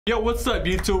Yo, what's up,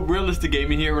 YouTube? Realistic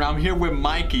Gaming here, and I'm here with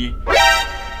Mikey.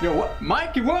 Yo, what?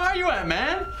 Mikey, where are you at,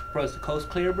 man? Bro, is the coast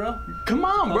clear, bro? Come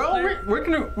on, bro. We're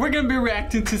gonna be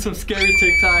reacting to some scary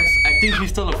TikToks. I think he's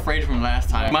still afraid from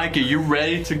last time. Mikey, you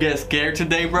ready to get scared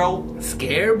today, bro?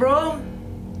 Scared, bro?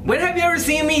 When have you ever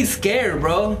seen me scared,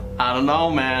 bro? I don't know,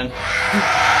 man.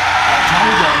 I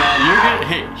told you,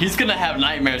 man. He's gonna have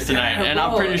nightmares tonight, and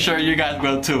I'm pretty sure you guys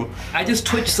will too. I just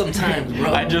twitch sometimes,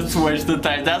 bro. I just twitch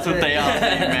sometimes. That's what they all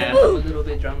say, man. I'm a little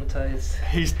bit traumatized.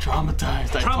 He's traumatized.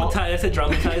 Traumatized. I said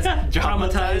traumatized.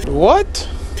 Traumatized. What?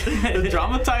 Is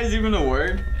traumatized even a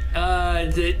word?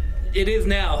 It is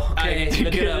now. Okay,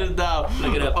 look it up.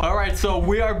 Look it up. All right, so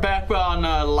we are back on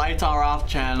Lights.Are.Off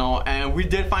channel, and we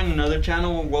did find another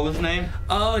channel. What was the name?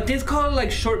 This called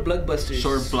like Short Blockbusters.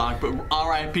 Short Blockbuster.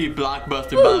 R.I.P.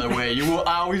 Blockbuster, by the way. You will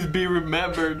always be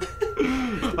remembered.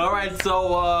 All right,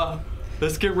 so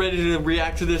let's get ready to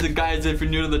react to this. And guys, if you're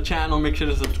new to the channel, make sure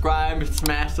to subscribe,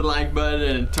 smash the like button,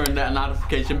 and turn that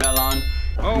notification bell on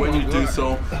when you do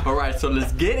so. All right, so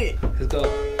let's get it. Let's go.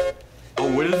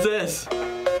 Oh, what is this?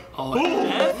 Oh,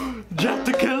 Jeff? Jeff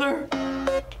the Killer?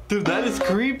 Dude, that is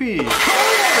creepy. Oh!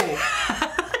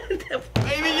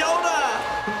 Baby Yoda!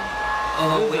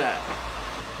 Oh, what is that?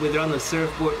 Wait, they're on the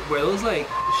surfboard. Were those like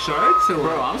sharks or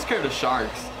what? Bro, I'm scared of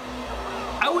sharks.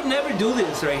 I would never do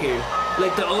this right here.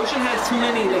 Like the ocean has too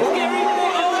many like scary.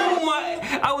 Oh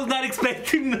my! I was not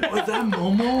expecting that. Was that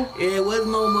Momo? Yeah, it was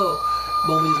Momo.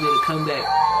 Momo's made a comeback.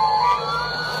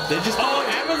 They just stole an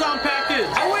Amazon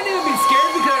package. I wouldn't even be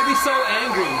scared because I'd be so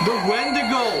angry. The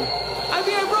Wendigo. I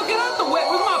mean, bro, get out the way.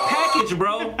 Where's my package,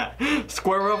 bro?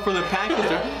 Square up for the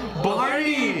package.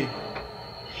 Barney.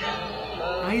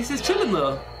 Why is this chilling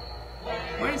though?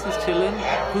 Where is this chilling?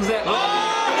 Who's that? Oh,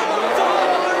 it's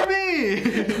all me.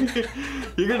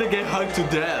 You're gonna get hugged to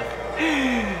death.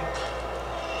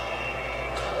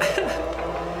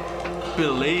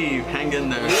 Believe. Hang in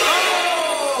there.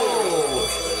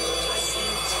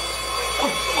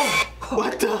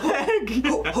 What the heck?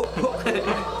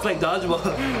 It's like dodgeball.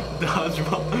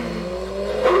 Dodgeball.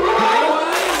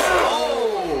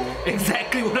 Oh!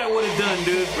 Exactly what I would have done,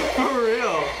 dude. For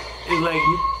real.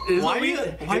 It's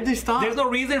Like, why'd they stop? There's no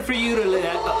reason for you to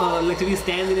like to be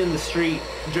standing in the street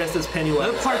dressed as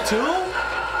Pennywise. That's part two?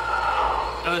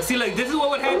 See, like this is what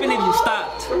would happen if you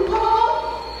stopped.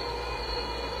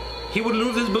 He would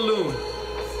lose his balloon.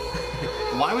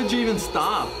 Why would you even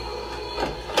stop?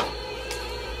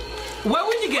 Why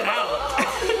would you get out?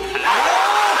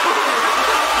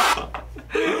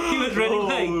 He was running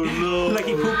like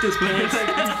he pooped his pants.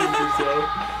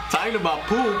 Talking about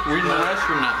poop, we're in the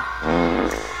restroom now.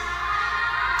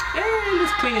 Hey,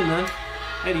 it's clean enough.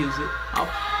 I'd use it. I'll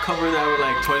cover that with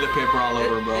like toilet paper all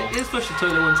over, bro. It's flushed the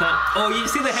toilet one time. Oh, you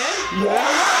see the head?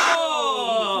 Yeah!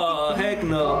 Oh, heck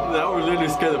no. That would literally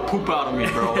scare the poop out of me,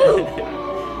 bro.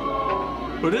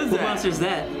 What is that? What monster is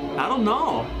that? I don't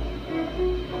know.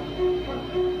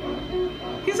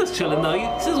 He's just chilling though.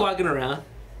 He's just walking around.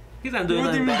 He's not doing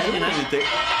nothing bad. Anything.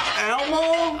 Elmo?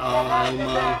 Oh,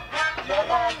 Elmo.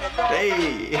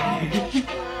 Hey.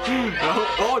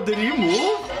 Oh, did he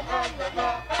move?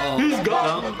 Oh, he's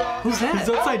gone. No. Who's that? He's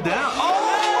upside down.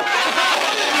 Oh!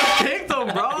 Kicked him,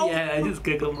 bro. Yeah, I just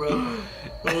kicked him, bro.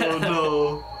 Oh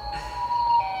no.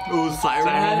 Oh, Siren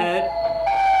Head.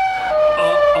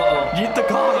 Oh. Yeet the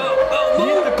car.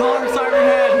 Yeet the car, Siren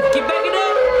Head. Keep backing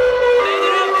up. Back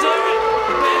it up, Siren.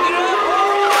 Back it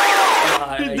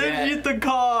up. He did yeet the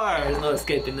car. There's no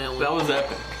escaping that one. That was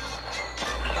epic.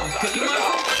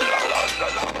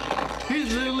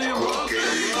 He's literally a monster,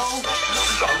 bro.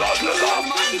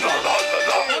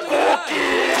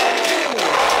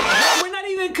 We're not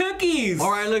even cookies.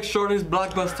 All right, look, Shortest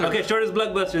Blockbuster. Okay, Shortest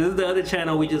Blockbuster. This is the other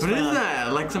channel we just found. What is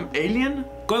that? Like some alien?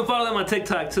 Go and follow them on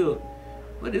TikTok too.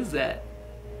 What is that?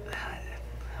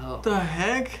 Oh. What the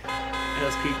heck?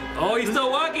 That's creepy. Oh, he's still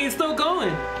walking. He's still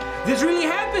going. This really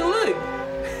happened. Look.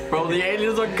 Bro, the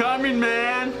aliens are coming,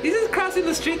 man. He's just crossing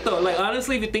the street though. Like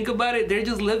honestly, if you think about it, they're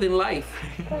just living life.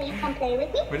 Please come play with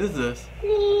me. What is this?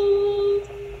 Please.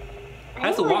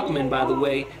 That's a Walkman, by the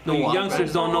way. No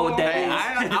youngsters don't know what that is.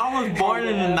 I was born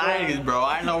in the 90s, bro.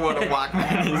 I know what a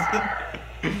Walkman is.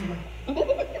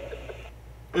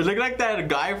 It looked like that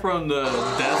guy from the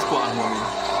Death Squad movie.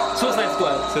 Suicide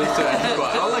Squad. Suicide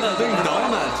Squad. I was like doing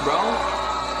donuts, bro.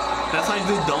 That's how you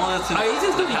do donuts. He's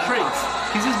just doing tricks.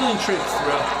 He's just doing tricks,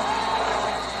 bro.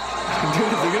 Dude,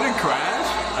 is it gonna crash?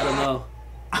 I don't know.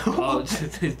 Oh, it's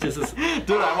just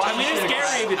dude, I mean, it's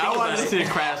scary if you think I about wanted to see a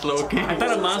crash, low-key. I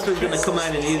thought a monster was gonna come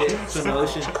out and eat it from the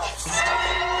ocean.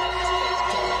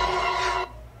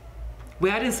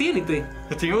 Wait, I didn't see anything.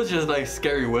 I think it was just like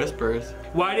scary whispers.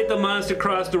 Why did the monster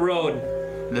cross the road?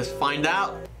 Let's find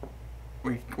out.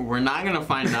 We're not gonna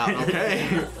find out, okay?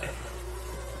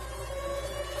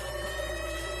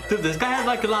 Dude, this guy has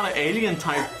like a lot of alien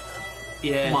type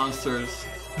monsters.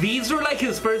 These were like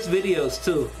his first videos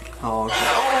too. Oh, okay.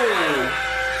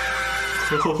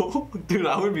 Oh! Dude,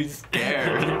 I would be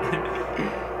scared.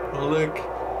 Oh, look.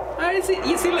 Alright,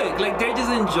 you see, look, like they're just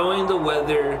enjoying the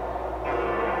weather.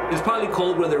 It's probably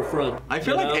cold where they're from. I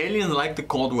feel like aliens like the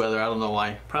cold weather. I don't know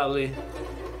why. Probably.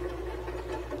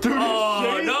 Dude,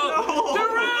 oh no!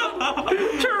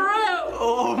 Turn around!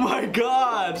 Oh my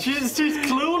God! She's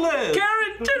clueless.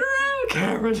 Karen, turn around!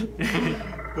 Karen.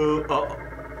 Oh.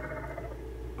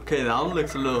 Okay, that one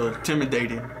looks a little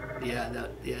intimidating. Yeah,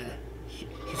 He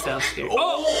sounds scared.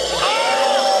 Oh!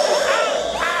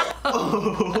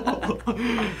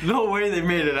 No way they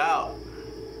made it out.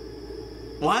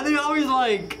 Why are they always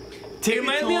like? It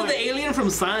reminds me of the alien from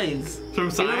Signs.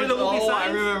 From Signs? Remember the movie Signs? I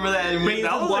remember that.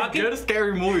 That was a good,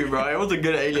 scary movie, bro. It was a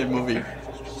good alien movie.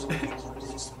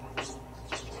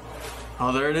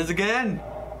 Oh, there it is again.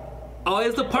 Oh,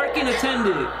 it's the parking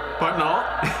attendant. But no,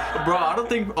 bro, I don't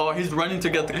think. Oh, he's running to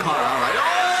get the car. All right.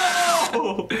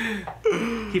 Oh!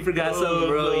 He forgot something,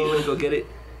 bro. No. You wanna go get it?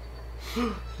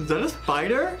 Is that a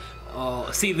spider?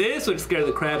 Oh, see, this would scare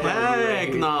the crap out of me.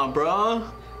 Heck nah, bro.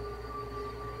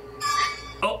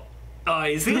 Oh,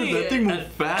 you see? Dude, that thing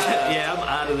moved fast. Yeah, I'm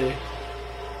out of there.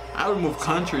 I would move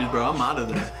countries, bro. I'm out of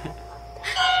there.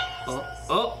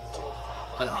 Oh,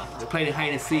 they're playing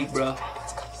hide and seek, bro.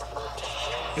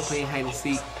 They're playing hide and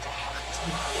seek.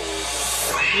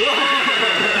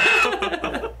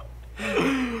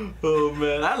 Oh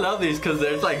man, I love these because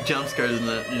there's like jump scares in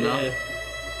it, you know? Yeah.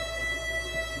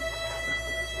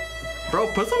 Bro,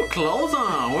 put some clothes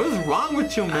on. What is wrong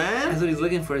with you, man? That's what he's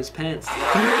looking for, his pants.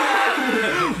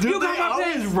 Dude, they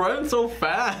always run so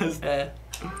fast.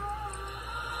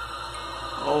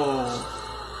 Oh.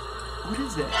 What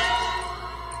is that?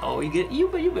 Oh, you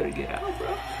better get out, bro.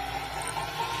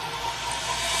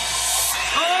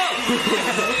 Oh!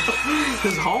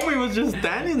 His homie was just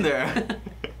standing there.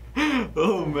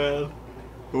 Oh man.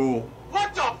 Ooh.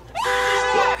 What the?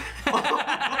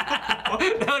 That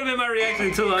would have been my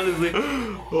reaction too, honestly.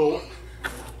 Oh.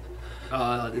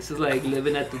 This is like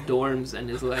living at the dorms, and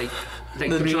it's like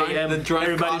The 3 drunk, a.m. the drunk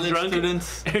Everybody's college drunk.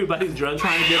 students Everybody's drunk.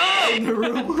 trying to get in the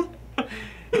room.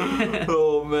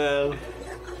 Oh man.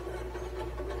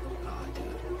 Oh,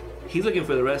 dude. He's looking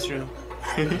for the restroom.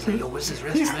 He's like, yo, what's this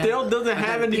restroom? He still doesn't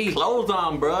have any clothes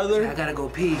on, brother. I gotta go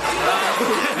pee.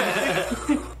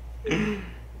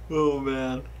 Oh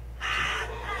man.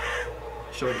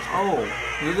 Short. Oh,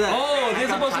 look at that. Oh, this is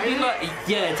Attack on supposed to be Titan? like,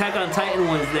 yeah, Attack on Titan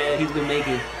ones that he's been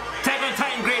making. Attack on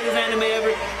Titan, greatest anime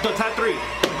ever. The top 3.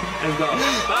 Let's go.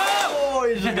 Oh,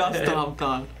 he just got stomped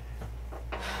on.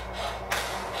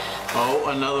 Oh,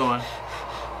 another one.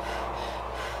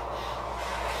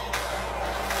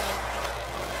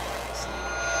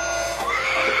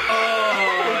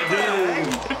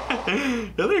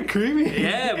 They look creepy.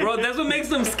 Yeah, bro, that's what makes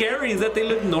them scary, is that they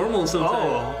look normal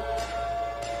sometimes.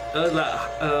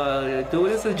 Dude,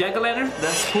 this is jack-o'-lantern?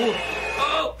 That's cool.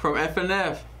 Oh! From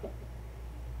FNF.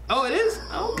 Oh, it is?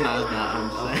 Oh, okay. No, it's not. I'm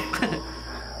just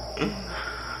saying.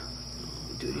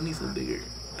 Dude, you need some bigger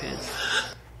pants.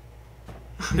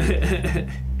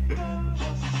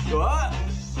 What?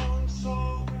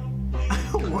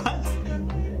 What?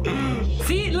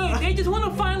 See, look, they just want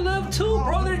to find love too,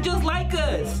 bro. They're just like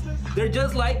us. They're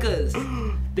just like us.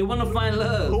 They want to find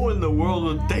love. Who in the world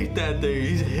would date that thing?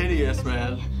 He's hideous,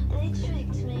 man.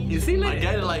 You see, look. I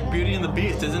get it, like Beauty and the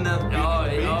Beast, isn't that?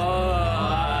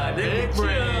 Big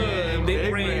brain.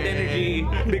 Big brain energy.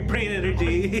 Big brain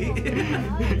energy.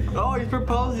 Oh, he's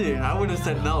proposing. I would have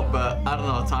said no, but I don't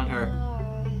know. It's on her.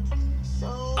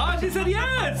 Oh, she said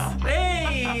yes.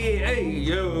 Hey,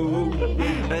 yo.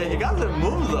 Hey, he got some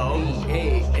moves though.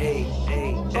 Hey.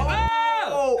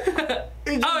 Oh!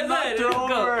 He just Oh, it's knocked not. her Let's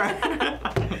go. over.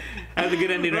 That's a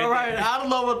good ending right Alright, there. I don't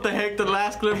know what the heck the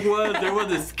last clip was. It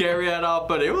wasn't scary at all,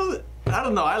 but it was, I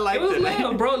don't know, I liked It it. was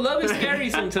love, bro. Love is scary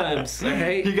sometimes.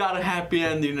 Alright. He got a happy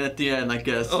ending at the end, I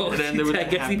guess. Oh, It ended with I a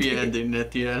guess he happy did. ending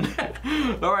at the end.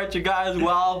 Alright, you guys,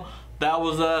 well, that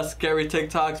was Scary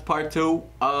TikToks Part 2.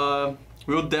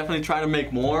 We'll definitely try to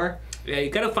make more. Yeah, you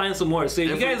gotta find some more. So if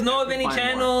you If guys we- know of if we any find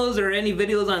channels or any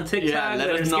videos on TikTok Yeah, let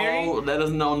that us are scary, know. Let us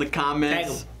know in the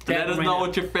comments. Tag Let 'em us right know now.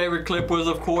 what your favorite clip was,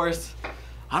 of course.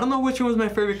 I don't know which one was my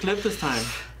favorite clip this time.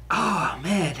 oh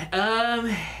man,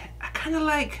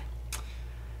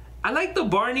 I like the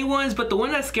Barney ones, but the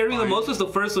one that scared me the most was the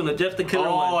first one, the Jeff the Killer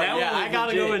one. Oh That yeah, one was I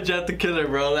gotta legit. go with Jet the Killer,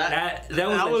 bro. That was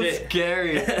was legit.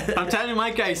 scary. I'm telling you,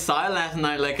 Mike, I saw it last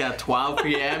night like at 12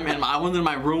 p.m. and I was in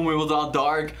my room. It was all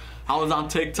dark. I was on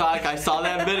TikTok. I saw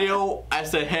that video. I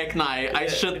said, heck nah. I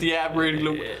shut the app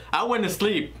really. I went to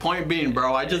sleep. Point being,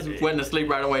 bro. I just went to sleep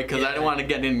right away because I didn't want to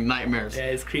get any nightmares. Yeah,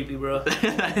 it's creepy, bro.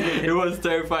 It was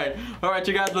terrifying. Alright,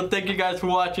 you guys. Well, thank you guys for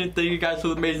watching. Thank you guys for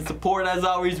the amazing support as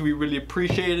always. We really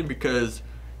appreciate it because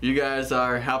you guys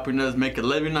are helping us make a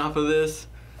living off of this.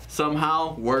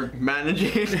 Somehow we're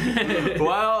managing.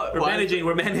 Well, we're managing.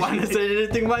 Want to say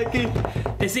anything, Mikey?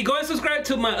 And see, go and subscribe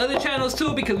to my other channels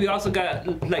too, because we also got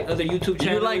like other YouTube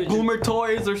channels. You like Boomer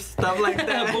Toys or stuff like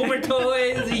that? Boomer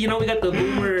Toys. You know, we got the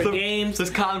Boomer games.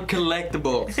 Just call them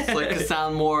collectibles. So it can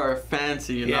sound more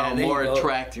fancy, you know, more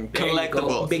attractive.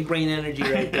 Collectibles. Big brain energy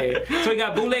right there. So we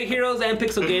got Bootleg Heroes and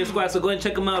Pixel Game Squad. So go and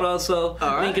check them out also.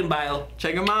 Link in bio.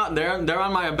 Check them out. They're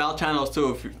on my About channels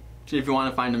too if you want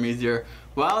to find them easier.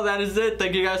 Well, that is it.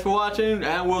 Thank you guys for watching,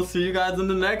 and we'll see you guys in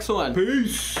the next one.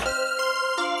 Peace.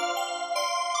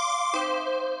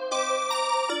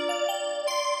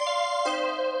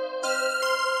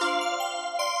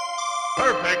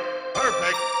 Perfect.